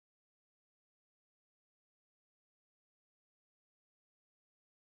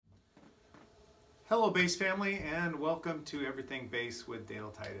Hello bass family, and welcome to Everything Bass with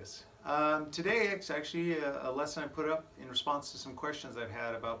Dale Titus. Today it's actually a lesson I put up in response to some questions I've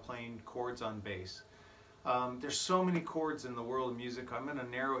had about playing chords on bass. There's so many chords in the world of music. I'm going to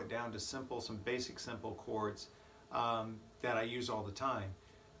narrow it down to some basic simple chords that I use all the time.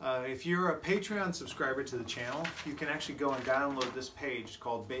 If you're a Patreon subscriber to the channel, you can actually go and download this page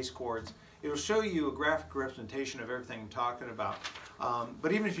called Bass Chords. It'll show you a graphic representation of everything I'm talking about.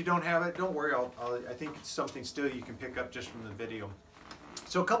 But even if you don't have it, don't worry. I think it's something still you can pick up just from the video.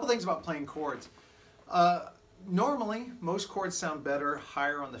 So a couple things about playing chords. Normally, most chords sound better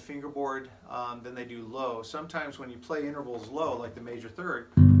higher on the fingerboard than they do low. Sometimes when you play intervals low, like the major third,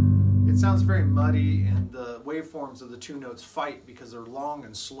 it sounds very muddy, and the waveforms of the two notes fight because they're long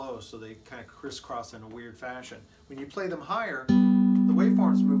and slow, so they kind of crisscross in a weird fashion. When you play them higher, the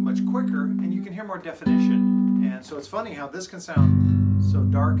waveforms move much quicker, and you can hear more definition. And so it's funny how this can sound so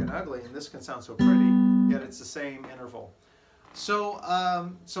dark and ugly, and this can sound so pretty, yet it's the same interval. So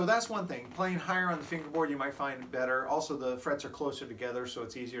that's one thing. Playing higher on the fingerboard, you might find it better. Also, the frets are closer together, so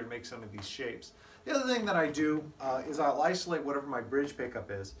it's easier to make some of these shapes. The other thing that I do is I'll isolate whatever my bridge pickup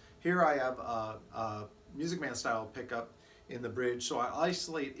is. Here I have a Music Man style pickup in the bridge, so I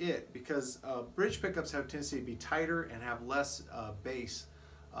isolate it because bridge pickups have a tendency to be tighter and have less bass,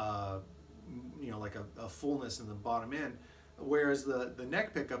 like a fullness in the bottom end, whereas the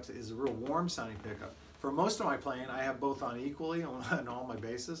neck pickups is a real warm sounding pickup. For most of my playing, I have both on equally on all my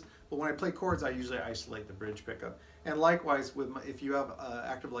basses, but when I play chords, I usually isolate the bridge pickup. And likewise, if you have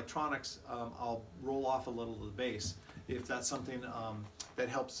active electronics, I'll roll off a little of the bass if that's something that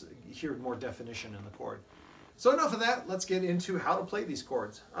helps hear more definition in the chord. So enough of that, let's get into how to play these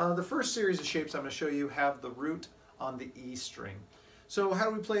chords. The first series of shapes I'm going to show you have the root on the E string. So how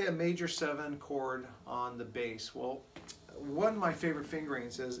do we play a major 7 chord on the bass? Well, one of my favorite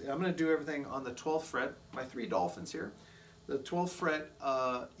fingerings is I'm going to do everything on the 12th fret, my 3 dolphins here. The 12th fret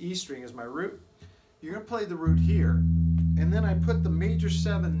E string is my root. You're going to play the root here, and then I put the major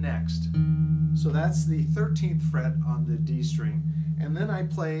 7 next. So that's the 13th fret on the D string. And then I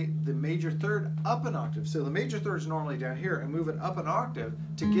play the major third up an octave. So the major third is normally down here, and move it up an octave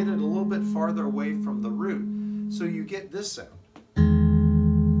to get it a little bit farther away from the root. So you get this sound.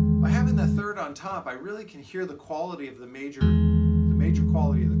 By having the third on top, I really can hear the quality of the major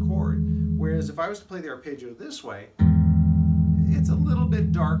quality of the chord. Whereas if I was to play the arpeggio this way, it's a little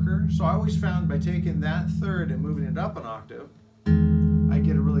bit darker. So I always found by taking that third and moving it up an octave, I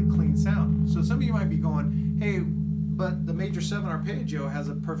get a really clean sound. So some of you might be going, hey, but the major 7 arpeggio has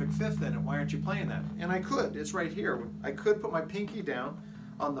a perfect 5th in it. Why aren't you playing that? And I could. It's right here. I could put my pinky down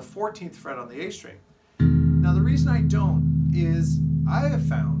on the 14th fret on the A string. Now the reason I don't is I have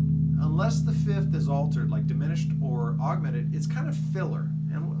found, unless the 5th is altered, like diminished or augmented, it's kind of filler.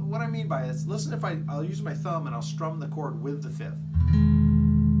 And what I mean by it is, listen, I'll use my thumb and I'll strum the chord with the 5th.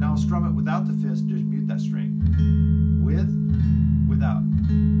 Now I'll strum it without the 5th, just mute that string. With, without.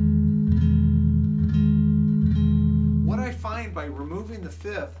 What I find by removing the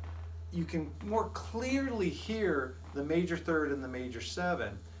 5th, you can more clearly hear the major third and the major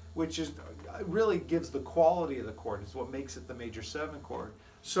 7, which is really gives the quality of the chord. It's what makes it the major 7 chord.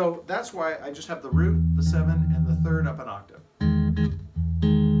 So that's why I just have the root, the 7, and the third up an octave.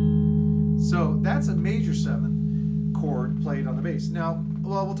 So that's a major 7 chord played on the bass. Now,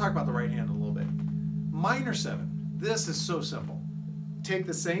 well, we'll talk about the right hand in a little bit. Minor 7. This is so simple. Take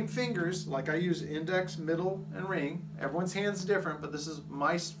the same fingers, like I use index, middle, and ring. Everyone's hand's different, but this is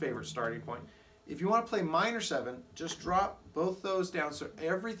my favorite starting point. If you want to play minor 7, just drop both those down so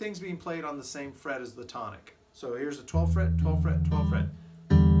everything's being played on the same fret as the tonic. So here's the 12th fret, 12th fret, 12th fret.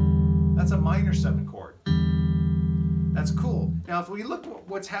 That's a minor 7 chord. That's cool. Now if we look at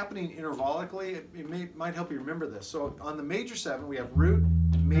what's happening intervallically, it might help you remember this. So on the major 7, we have root,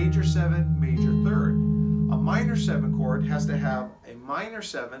 major 7, major third. A minor 7 chord has to have a minor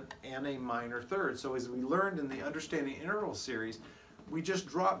 7 and a minor third. So as we learned in the Understanding Intervals series, we just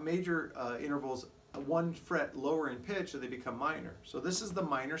drop major intervals 1 fret lower in pitch so they become minor. So this is the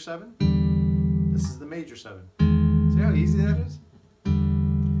minor 7, this is the major 7. See how easy that is?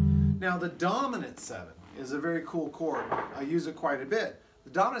 Now the dominant 7 is a very cool chord. I use it quite a bit. The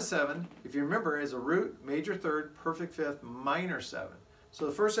dominant 7, if you remember, is a root, major third, perfect 5th, minor 7. So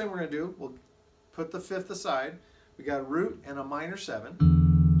the first thing we're going to do, we'll put the 5th aside. We got a root and a minor 7,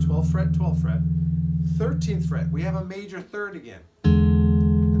 12th fret, 12th fret. 13th fret, we have a major third again.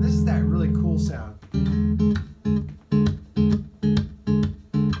 And this is that really cool sound.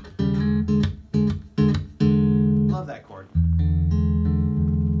 Love that chord.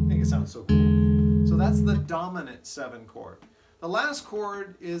 I think it sounds so cool. So that's the dominant 7 chord. The last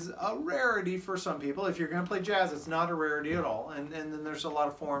chord is a rarity for some people. If you're going to play jazz, it's not a rarity at all. And then there's a lot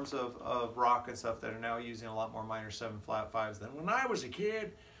of forms of rock and stuff that are now using a lot more minor 7 flat 5s than when I was a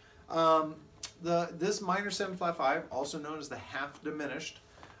kid. This minor 7 flat 5, also known as the half diminished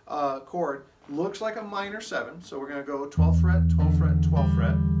chord, looks like a minor 7. So we're going to go 12th fret, 12th fret, 12th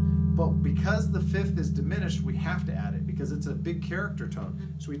fret. But because the 5th is diminished, we have to add it because it's a big character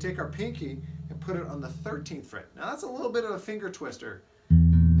tone. So we take our pinky and put it on the 13th fret. Now that's a little bit of a finger twister,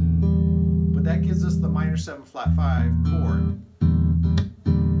 but that gives us the minor 7 flat 5 chord.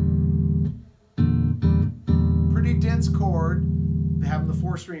 Pretty dense chord, having the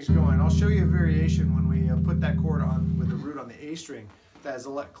 4 strings going. I'll show you a variation when we put that chord on with the root on the A string that is a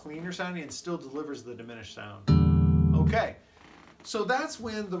lot cleaner sounding and still delivers the diminished sound. Okay. So that's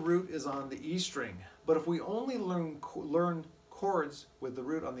when the root is on the E string. But if we only learn chords with the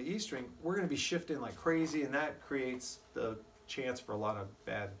root on the E string, we're going to be shifting like crazy, and that creates the chance for a lot of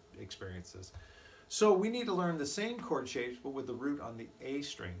bad experiences. So we need to learn the same chord shapes, but with the root on the A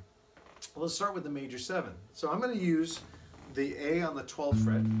string. Let's start with the major 7. So I'm going to use the A on the 12th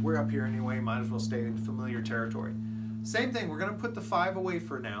fret. We're up here anyway, might as well stay in familiar territory. Same thing, we're going to put the 5 away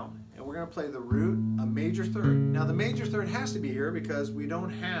for now, and we're going to play the root, a major 3rd. Now the major 3rd has to be here because we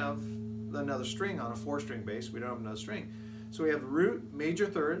don't have another string on a 4-string bass. We don't have another string. So we have root, major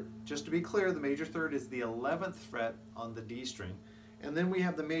 3rd. Just to be clear, the major 3rd is the 11th fret on the D string. And then we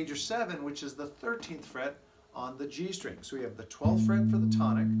have the major 7, which is the 13th fret on the G string. So we have the 12th fret for the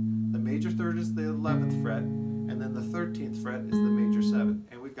tonic, the major 3rd is the 11th fret, and then the 13th fret is the major 7.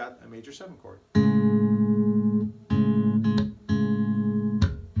 And we've got a major 7 chord.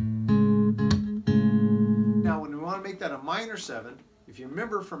 Make that a minor 7. If you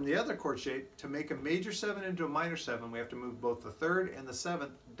remember from the other chord shape, to make a major 7 into a minor 7, we have to move both the 3rd and the 7th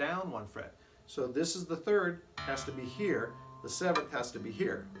down 1 fret. So this is the 3rd, has to be here, the 7th has to be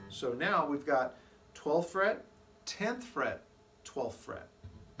here. So now we've got 12th fret, 10th fret, 12th fret.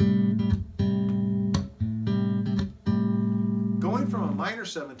 Going from a minor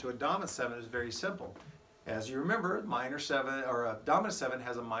 7 to a dominant 7 is very simple. As you remember, minor 7 or a dominant 7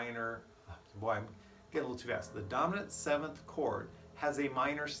 has a minor, boy, I'm getting a little too fast. The dominant 7th chord has a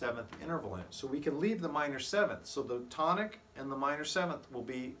minor 7th interval in it. So we can leave the minor 7th. So the tonic and the minor 7th will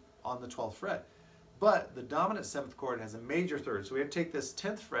be on the 12th fret. But the dominant 7th chord has a major 3rd. So we have to take this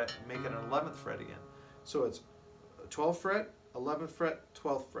 10th fret and make it an 11th fret again. So it's 12th fret, 11th fret,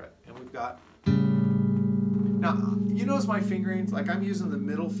 12th fret. And we've got... Now, you notice my fingerings, like I'm using the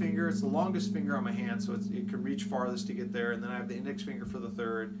middle finger. It's the longest finger on my hand, so it can reach farthest to get there. And then I have the index finger for the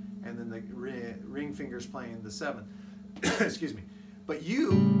 3rd, and then the ring finger's playing the 7th. Excuse me. But you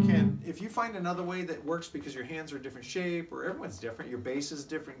can, if you find another way that works because your hands are a different shape, or everyone's different, your bass is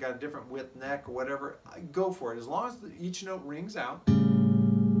different, got a different width neck or whatever, go for it. As long as each note rings out,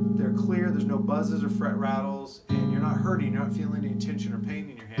 they're clear, there's no buzzes or fret rattles, and you're not hurting, you're not feeling any tension or pain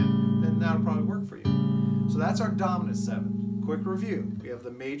in your hand, then that'll probably work for you. So that's our dominant 7. Quick review. We have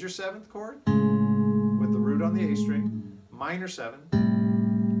the major 7th chord with the root on the A string, minor 7,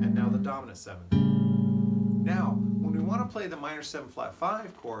 and now the dominant 7. Now, when we want to play the minor 7 flat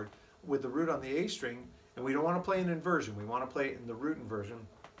 5 chord with the root on the A string, and we don't want to play an inversion, we want to play it in the root inversion,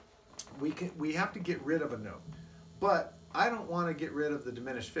 we have to get rid of a note. But I don't want to get rid of the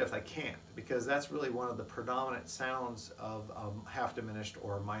diminished 5th. I can't, because that's really one of the predominant sounds of half diminished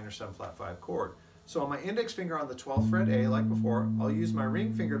or minor 7 flat 5 chord. So on my index finger on the 12th fret A, like before, I'll use my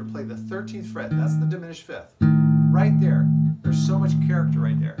ring finger to play the 13th fret. That's the diminished 5th. Right there. There's so much character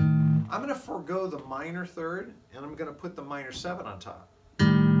right there. I'm going to forego the minor 3rd, and I'm going to put the minor 7 on top.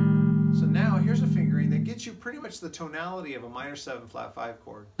 So now here's a fingering that gets you pretty much the tonality of a minor 7 flat 5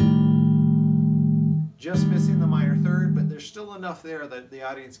 chord. Just missing the minor 3rd, but there's still enough there that the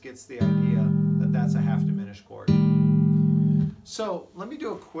audience gets the idea that that's a half diminished chord. So let me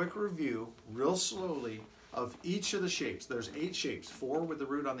do a quick review, real slowly, of each of the shapes. There's 8 shapes, 4 with the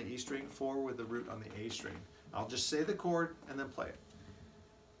root on the E string, 4 with the root on the A string. I'll just say the chord and then play it.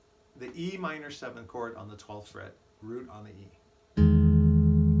 The E minor 7th chord on the 12th fret, root on the E.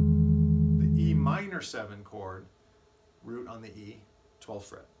 The E minor 7 chord, root on the E, 12th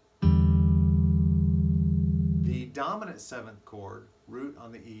fret. The dominant 7th chord, root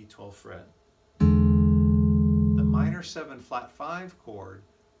on the E, 12th fret. The minor 7 flat 5 chord,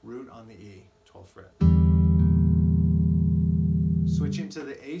 root on the E, 12th fret. Switching to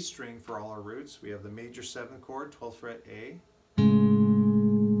the A string for all our roots, we have the major 7th chord, 12th fret A,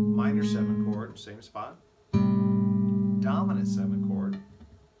 minor 7 chord, same spot, dominant 7 chord,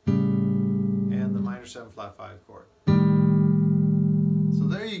 and the minor 7 flat 5 chord. So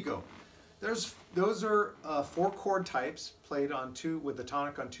there you go. Those are 4 chord types played on with the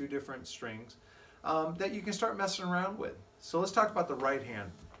tonic on 2 different strings that you can start messing around with. So let's talk about the right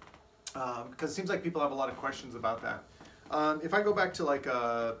hand, because it seems like people have a lot of questions about that. If I go back to like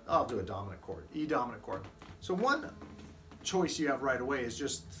I'll do a dominant chord, E dominant chord. So one choice you have right away is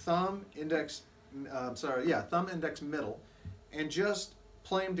just thumb, index, thumb, index, middle, and just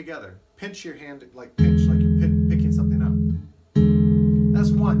play them together. Pinch your hand, like pinch, like you're picking something up. That's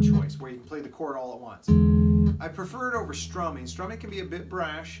one choice where you can play the chord all at once. I prefer it over strumming. Strumming can be a bit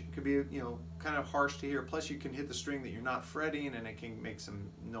brash. It can be, kind of harsh to hear. Plus you can hit the string that you're not fretting and it can make some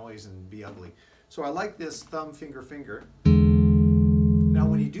noise and be ugly. So I like this thumb, finger, finger. Now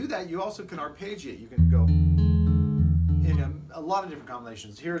when you do that, you also can arpeggiate. You can go in a lot of different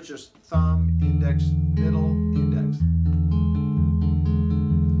combinations. Here it's just thumb, index, middle, index.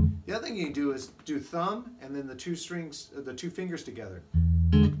 The other thing you can do is do thumb and then the 2 strings, the 2 fingers together.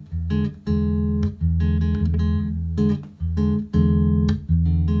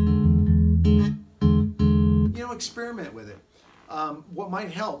 Experiment with it. What might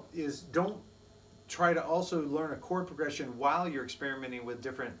help is don't try to also learn a chord progression while you're experimenting with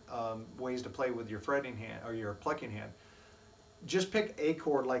different ways to play with your fretting hand or your plucking hand. Just pick a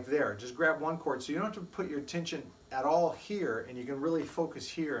chord like there. Just grab one chord so you don't have to put your attention at all here, and you can really focus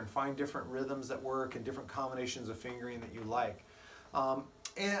here and find different rhythms that work and different combinations of fingering that you like.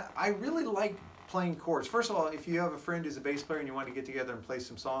 And I really like playing chords. First of all, if you have a friend who's a bass player and you want to get together and play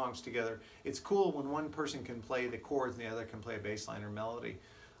some songs together, it's cool when one person can play the chords and the other can play a bass line or melody.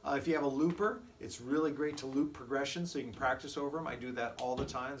 If you have a looper, it's really great to loop progressions so you can practice over them. I do that all the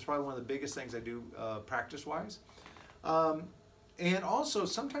time. It's probably one of the biggest things I do practice-wise. And also,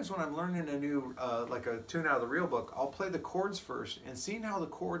 sometimes when I'm learning a new, like a tune out of the real book, I'll play the chords first and seeing how the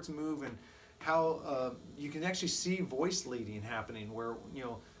chords move and how you can actually see voice leading happening where,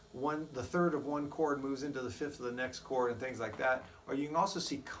 the third of one chord moves into the fifth of the next chord and things like that. Or you can also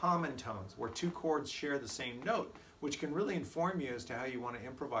see common tones where 2 chords share the same note, which can really inform you as to how you want to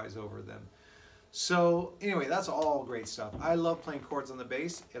improvise over them. So anyway, that's all great stuff. I love playing chords on the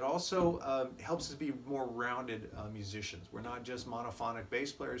bass. It also helps us be more rounded musicians. We're not just monophonic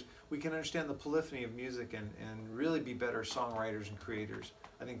bass players. We can understand the polyphony of music and really be better songwriters and creators.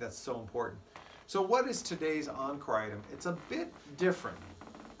 I think that's so important. So what is today's encore item? It's a bit different,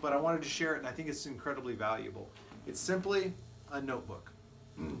 but I wanted to share it and I think it's incredibly valuable. It's simply a notebook.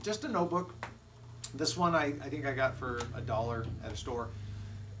 Just a notebook. This one I think I got for $1 at a store.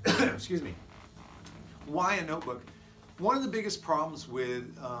 Excuse me. Why a notebook? One of the biggest problems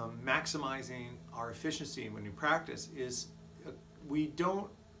with maximizing our efficiency when we practice is we don't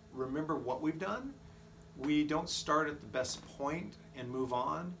remember what we've done. We don't start at the best point and move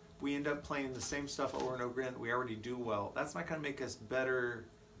on. We end up playing the same stuff over and over again that we already do well. That's not going to make us better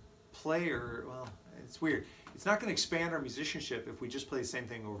player. Well, it's weird. It's not going to expand our musicianship if we just play the same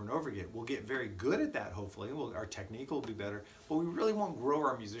thing over and over again. We'll get very good at that, hopefully. Our technique will be better, but we really won't grow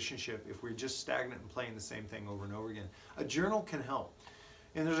our musicianship if we're just stagnant and playing the same thing over and over again. A journal can help.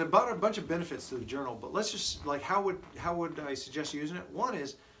 And there's about a bunch of benefits to the journal, but let's just, like, how would I suggest using it? One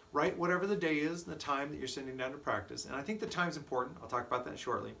is, write whatever the day is and the time that you're sitting down to practice. And I think the time's important. I'll talk about that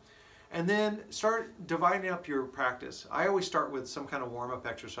shortly. And then start dividing up your practice. I always start with some kind of warm-up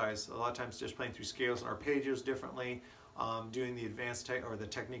exercise. A lot of times just playing through scales and arpeggios differently, doing the advanced or the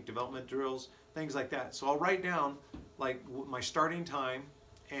technique development drills, things like that. So I'll write down like my starting time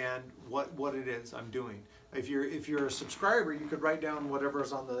and what it is I'm doing. If you're a subscriber, you could write down whatever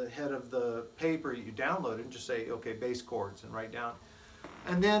is on the head of the paper you downloaded and just say, okay, bass chords, and write down.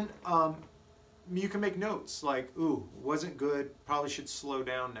 And then you can make notes like, ooh, wasn't good, probably should slow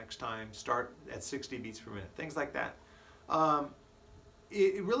down next time, start at 60 beats per minute, things like that.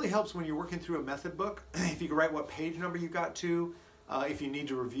 It really helps when you're working through a method book, if you can write what page number you got to, if you need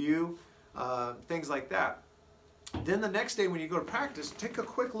to review, things like that. Then the next day when you go to practice, take a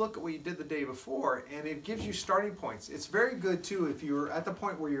quick look at what you did the day before, and it gives you starting points. It's very good too if you're at the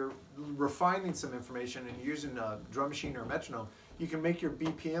point where you're refining some information and using a drum machine or a metronome. You can make your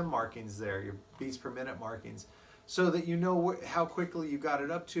BPM markings there, your beats per minute markings, so that you know how quickly you got it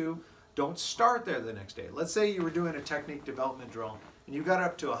up to. Don't start there the next day. Let's say you were doing a technique development drill and you got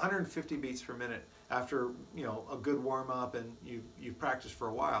up to 150 beats per minute after a good warm up and you've practiced for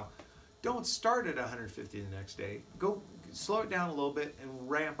a while. Don't start at 150 the next day. Go slow it down a little bit and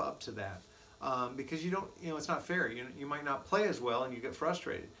ramp up to that. Because it's not fair. You might not play as well and you get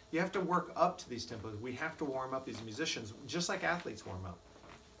frustrated. You have to work up to these tempos. We have to warm up these musicians just like athletes warm up.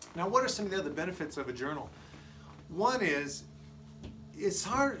 Now, what are some of the other benefits of a journal? One is it's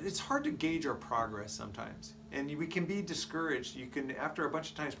hard to gauge our progress sometimes, and we can be discouraged. You can, after a bunch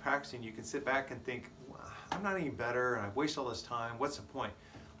of times practicing, you can sit back and think, I'm not any better, and I've wasted all this time. What's the point?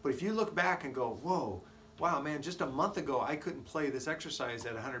 But if you look back and go, whoa, wow, man, just a month ago I couldn't play this exercise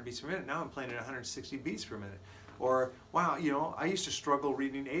at 100 beats per minute. Now I'm playing at 160 beats per minute. Or, wow, you know, I used to struggle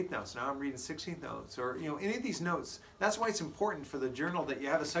reading 8th notes. Now I'm reading 16th notes. Or, you know, any of these notes. That's why it's important for the journal that you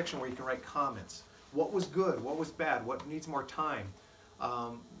have a section where you can write comments. What was good? What was bad? What needs more time?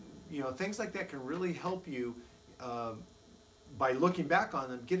 You know, things like that can really help you by looking back on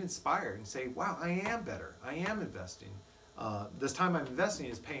them, get inspired and say, wow, I am better. I am investing. This time I'm investing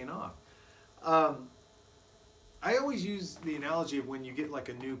is paying off. I always use the analogy of when you get like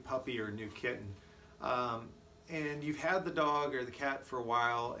a new puppy or a new kitten, and you've had the dog or the cat for a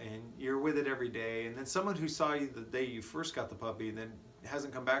while and you're with it every day, and then someone who saw you the day you first got the puppy and then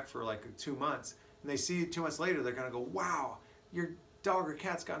hasn't come back for like 2 months, and they see you 2 months later, they're going to go, wow, your dog or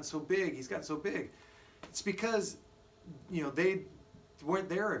cat's gotten so big, he's gotten so big. It's because, you know, they weren't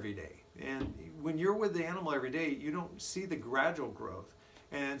there every day. And when you're with the animal every day, you don't see the gradual growth.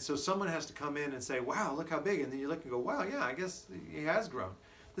 And so someone has to come in and say, wow, look how big. And then you look and go, wow, yeah, I guess he has grown.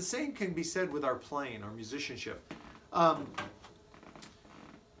 The same can be said with our playing, our musicianship.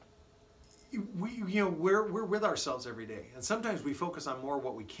 We're with ourselves every day. And sometimes we focus on more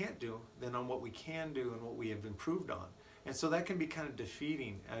what we can't do than on what we can do and what we have improved on. And so that can be kind of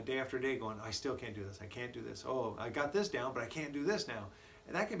defeating day after day, going, I still can't do this, I can't do this. Oh, I got this down, but I can't do this now.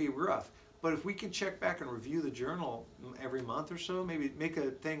 And that can be rough. But if we can check back and review the journal every month or so, maybe make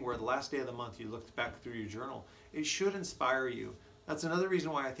a thing where the last day of the month you look back through your journal, it should inspire you. That's another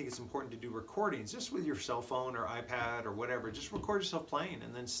reason why I think it's important to do recordings, just with your cell phone or iPad or whatever. Just record yourself playing,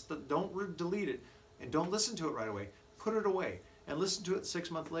 and then don't delete it, and don't listen to it right away. Put it away and listen to it 6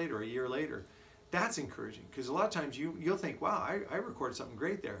 months later, a year later. That's encouraging, because a lot of times you'll think, wow, I recorded something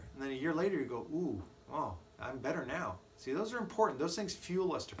great there. And then a year later you go, ooh, wow, I'm better now. See, those are important. Those things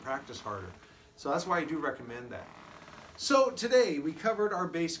fuel us to practice harder. So that's why I do recommend that. So today we covered our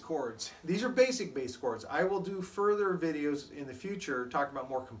bass chords. These are basic bass chords. I will do further videos in the future talking about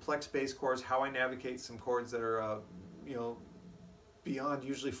more complex bass chords, how I navigate some chords that are, you know, beyond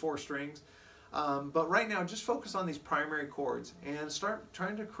usually 4 strings. But right now, just focus on these primary chords and start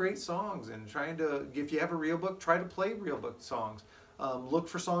trying to create songs, and trying to, if you have a real book, try to play real book songs. Look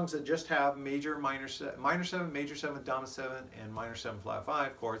for songs that just have major, minor 7, major 7, dominant 7, and minor 7, flat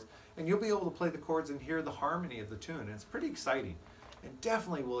 5 chords, and you'll be able to play the chords and hear the harmony of the tune. And it's pretty exciting, and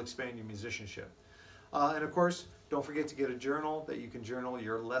definitely will expand your musicianship. And of course, don't forget to get a journal that you can journal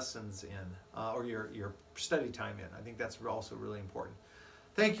your lessons in, or your study time in. I think that's also really important.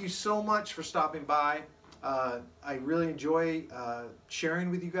 Thank you so much for stopping by. I really enjoy sharing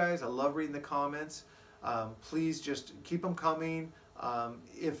with you guys. I love reading the comments. Please just keep them coming.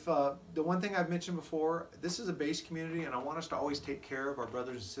 The one thing I've mentioned before, this is a bass community, and I want us to always take care of our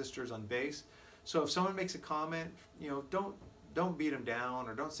brothers and sisters on bass. So if someone makes a comment, you know, don't beat them down,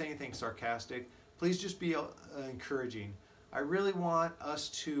 or don't say anything sarcastic. Please just be encouraging. I really want us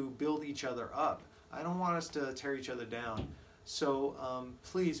to build each other up. I don't want us to tear each other down. So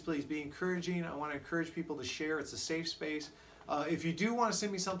please be encouraging. I want to encourage people to share. It's a safe space. If you do want to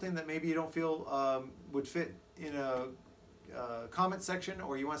send me something that maybe you don't feel would fit in a comment section,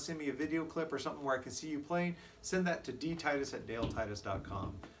 or you want to send me a video clip or something where I can see you playing, send that to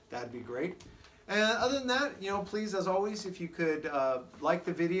dtitus@daletitus.com. That'd be great. And other than that, you know, please, as always, if you could like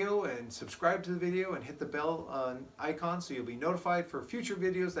the video and subscribe to the video and hit the bell icon so you'll be notified for future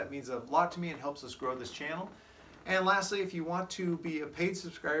videos. That means a lot to me and helps us grow this channel. And lastly, if you want to be a paid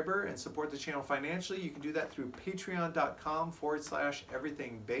subscriber and support the channel financially, you can do that through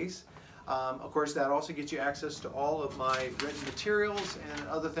patreon.com/everythingbass. Of course, that also gets you access to all of my written materials and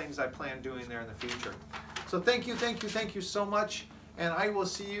other things I plan doing there in the future. So thank you so much, and I will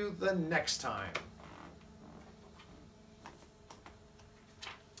see you the next time.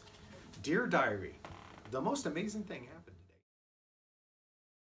 Dear Diary, the most amazing thing happened.